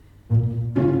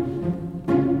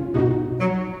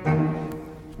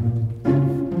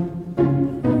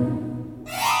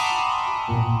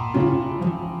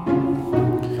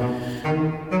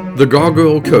The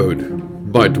Gargoyle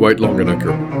Code by Dwight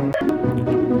Longenecker.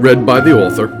 Read by the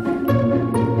author.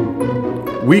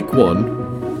 Week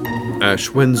 1, Ash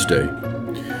Wednesday.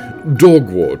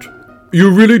 Dogwort,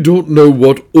 you really don't know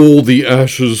what all the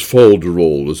ashes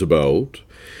folderol is about.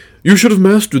 You should have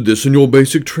mastered this in your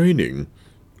basic training.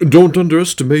 Don't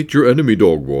underestimate your enemy,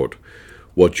 Dogwort.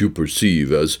 What you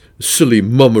perceive as silly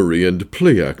mummery and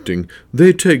play-acting,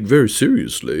 they take very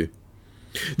seriously.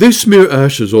 They smear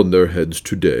ashes on their heads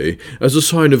today as a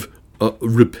sign of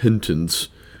repentance.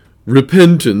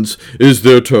 Repentance is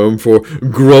their term for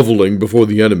groveling before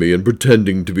the enemy and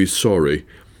pretending to be sorry.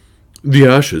 The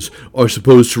ashes are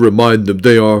supposed to remind them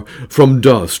they are from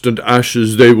dust, and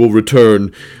ashes they will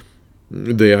return.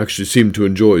 They actually seem to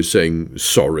enjoy saying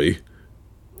sorry.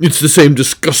 It's the same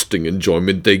disgusting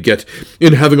enjoyment they get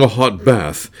in having a hot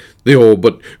bath. They all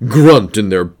but grunt in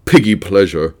their piggy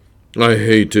pleasure. I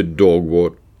hated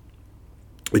Dogwort.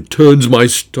 It turns my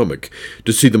stomach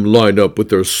to see them line up with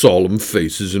their solemn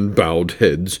faces and bowed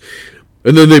heads,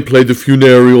 and then they play the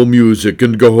funereal music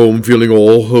and go home feeling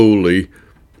all holy.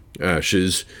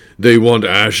 Ashes. They want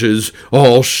ashes.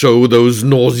 I'll show those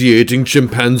nauseating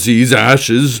chimpanzees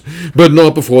ashes, but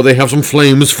not before they have some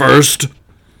flames first.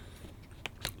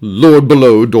 Lord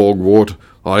below, Dogwort,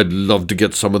 I'd love to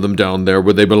get some of them down there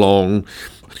where they belong.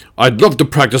 I'd love to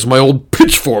practice my old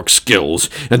pitchfork skills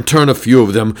and turn a few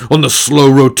of them on the slow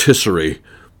rotisserie.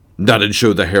 That'd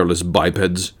show the hairless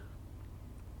bipeds.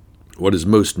 What is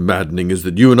most maddening is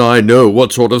that you and I know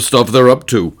what sort of stuff they're up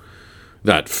to.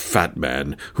 That fat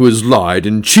man, who has lied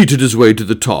and cheated his way to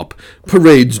the top,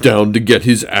 parades down to get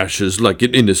his ashes like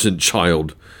an innocent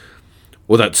child.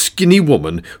 Or that skinny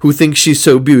woman who thinks she's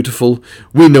so beautiful.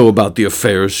 We know about the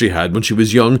affairs she had when she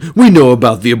was young. We know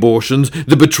about the abortions,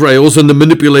 the betrayals, and the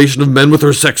manipulation of men with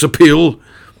her sex appeal.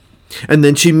 And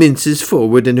then she minces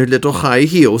forward in her little high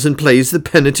heels and plays the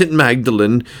penitent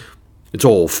Magdalene. It's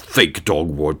all fake,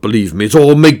 Dogwort, believe me. It's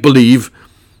all make-believe.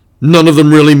 None of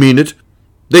them really mean it.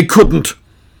 They couldn't.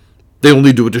 They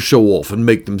only do it to show off and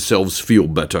make themselves feel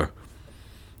better.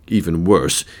 Even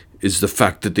worse is the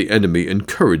fact that the enemy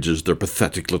encourages their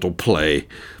pathetic little play.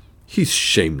 He's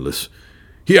shameless.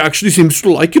 He actually seems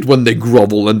to like it when they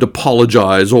grovel and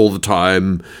apologize all the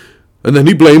time. And then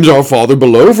he blames our Father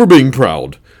below for being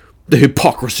proud. The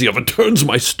hypocrisy of it turns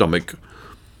my stomach.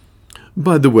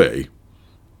 By the way,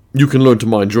 you can learn to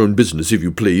mind your own business if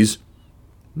you please.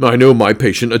 I know my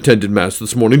patient attended Mass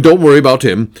this morning. Don't worry about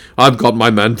him. I've got my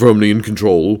man firmly in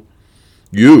control.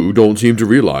 You don't seem to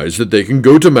realize that they can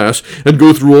go to Mass and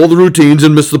go through all the routines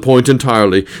and miss the point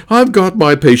entirely. I've got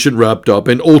my patient wrapped up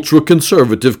in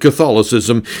ultra-conservative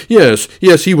Catholicism. Yes,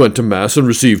 he went to Mass and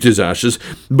received his ashes,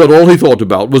 but all he thought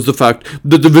about was the fact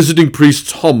that the visiting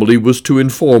priest's homily was too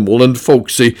informal and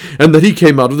folksy, and that he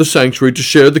came out of the sanctuary to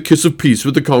share the kiss of peace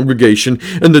with the congregation,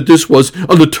 and that this was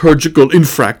a liturgical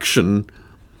infraction.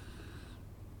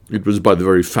 It was by the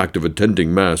very fact of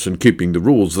attending Mass and keeping the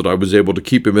rules that I was able to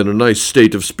keep him in a nice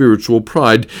state of spiritual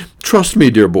pride. Trust me,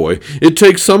 dear boy, it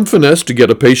takes some finesse to get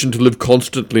a patient to live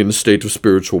constantly in a state of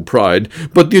spiritual pride,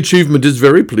 but the achievement is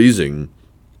very pleasing.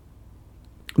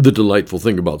 The delightful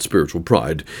thing about spiritual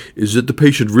pride is that the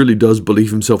patient really does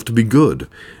believe himself to be good,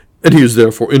 and he is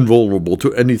therefore invulnerable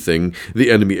to anything the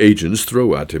enemy agents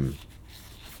throw at him.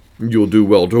 You'll do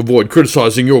well to avoid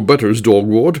criticizing your betters,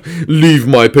 Dogwort. Leave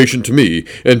my patient to me,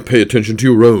 and pay attention to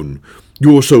your own.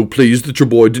 You're so pleased that your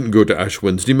boy didn't go to Ash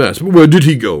Wednesday Mass, but where did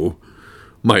he go?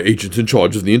 My agents in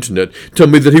charge of the internet tell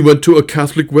me that he went to a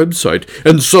Catholic website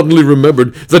and suddenly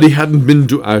remembered that he hadn't been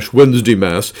to Ash Wednesday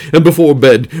Mass, and before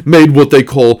bed made what they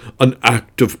call an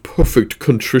act of perfect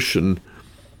contrition.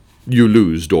 You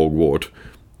lose, Dogwort.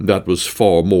 That was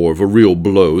far more of a real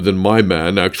blow than my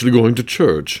man actually going to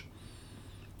church.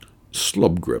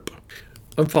 Slubgrip.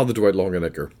 I'm Father Dwight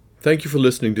Longenecker. Thank you for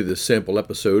listening to this sample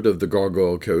episode of the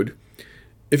Gargoyle Code.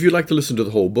 If you'd like to listen to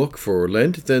the whole book for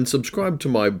Lent, then subscribe to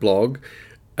my blog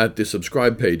at the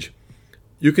subscribe page.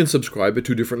 You can subscribe at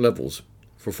 2 different levels.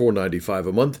 For $4.95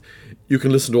 a month, you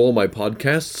can listen to all my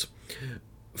podcasts.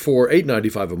 For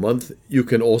 $8.95 a month, you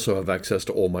can also have access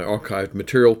to all my archived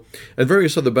material and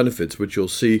various other benefits which you'll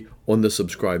see on the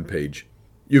subscribe page.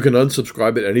 You can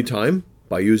unsubscribe at any time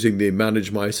by using the Manage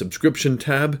My Subscription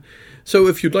tab. So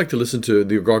if you'd like to listen to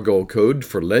the Gargoyle Code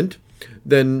for Lent,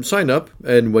 then sign up,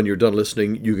 and when you're done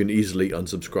listening, you can easily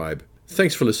unsubscribe.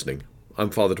 Thanks for listening.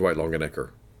 I'm Father Dwight Longenecker.